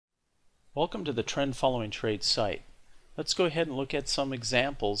Welcome to the Trend Following Trade site. Let's go ahead and look at some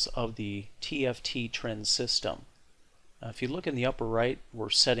examples of the TFT Trend System. If you look in the upper right, we're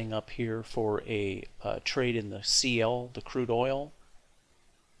setting up here for a trade in the CL, the crude oil.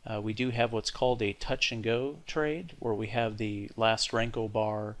 We do have what's called a touch and go trade, where we have the last Renko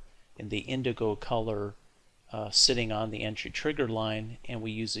bar in the indigo color sitting on the entry trigger line, and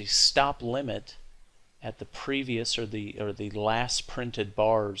we use a stop limit at the previous or the last printed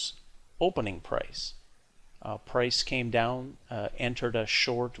bar's opening price. Price came down, entered us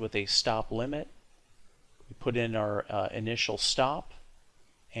short with a stop limit. We put in our initial stop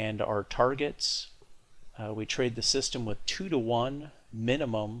and our targets. We trade the system with 2-to-1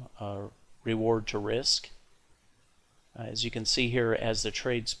 minimum reward to risk. As you can see here, as the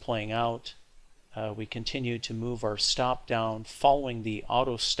trade's playing out, we continue to move our stop down following the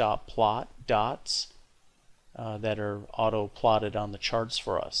auto stop plot dots that are auto plotted on the charts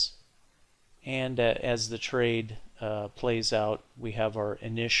for us. And as the trade plays out, we have our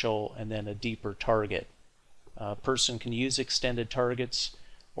initial and then a deeper target. A person can use extended targets,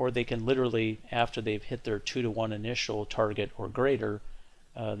 or they can literally, after they've hit their 2-to-1 initial target or greater,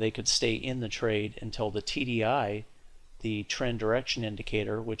 they could stay in the trade until the TDI, the trend direction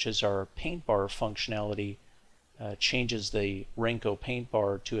indicator, which is our paint bar functionality, changes the Renko paint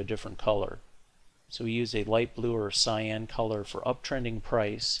bar to a different color. So we use a light blue or cyan color for uptrending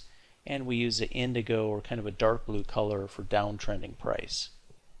price, and we use an indigo or kind of a dark blue color for downtrending price.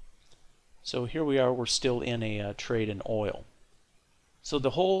 So here we are, we're still in a trade in oil. So the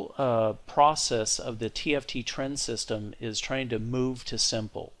whole process of the TFT trend system is trying to move to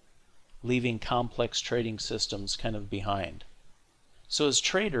simple, leaving complex trading systems kind of behind. So as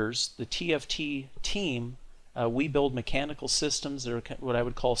traders, the TFT team, we build mechanical systems that are what I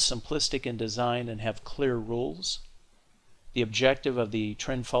would call simplistic in design and have clear rules. The objective of the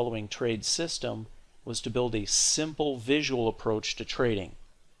trend following trade system was to build a simple visual approach to trading,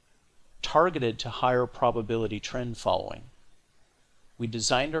 targeted to higher probability trend following. We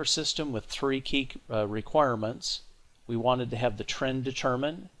designed our system with 3 key requirements. We wanted to have the trend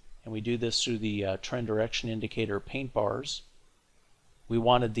determined, and we do this through the trend direction indicator paint bars. We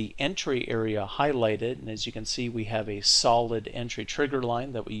wanted the entry area highlighted, and as you can see, we have a solid entry trigger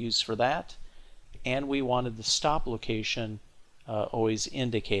line that we use for that. And we wanted the stop location always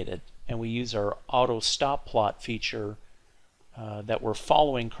indicated, and we use our auto stop plot feature that we're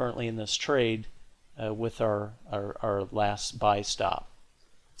following currently in this trade with our last buy stop.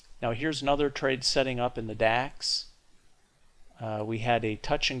 Now here's another trade setting up in the DAX. We had a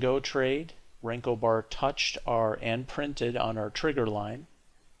touch and go trade. Renko bar touched our and printed on our trigger line.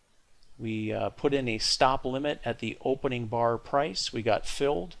 We put in a stop limit at the opening bar price. We got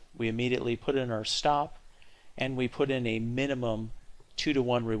filled. We immediately put in our stop, and we put in a minimum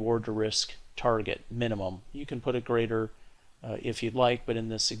 2-to-1 reward to risk target minimum. You can put a greater if you'd like, but in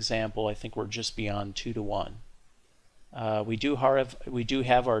this example I think we're just beyond 2-to-1. We do have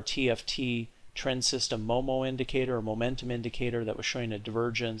our TFT trend system MOMO indicator, or momentum indicator, that was showing a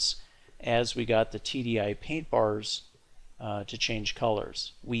divergence as we got the TDI paint bars to change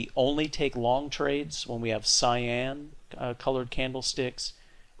colors. We only take long trades when we have cyan colored candlesticks.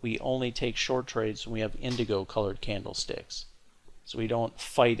 We only take short trades when we have indigo colored candlesticks. So we don't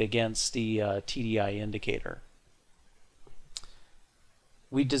fight against the TDI indicator.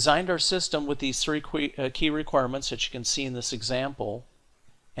 We designed our system with these 3 key requirements that you can see in this example,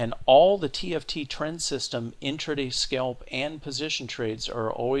 and all the TFT trend system intraday scalp and position trades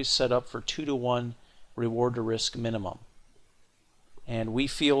are always set up for 2-to-1 reward to risk minimum. And we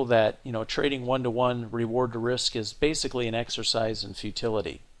feel that trading 1-to-1 reward to risk is basically an exercise in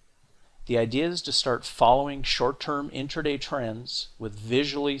futility. The idea is to start following short-term intraday trends with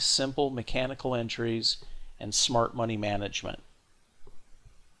visually simple mechanical entries and smart money management.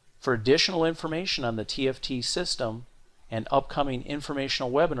 For additional information on the TFT system and upcoming informational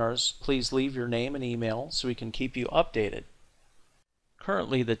webinars, please leave your name and email so we can keep you updated.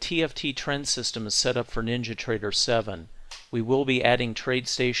 Currently, the TFT trend system is set up for NinjaTrader 7. We will be adding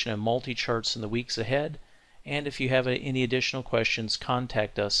TradeStation and multi-charts in the weeks ahead, and if you have any additional questions,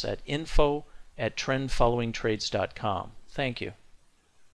 contact us at info@trendfollowingtrades.com. Thank you.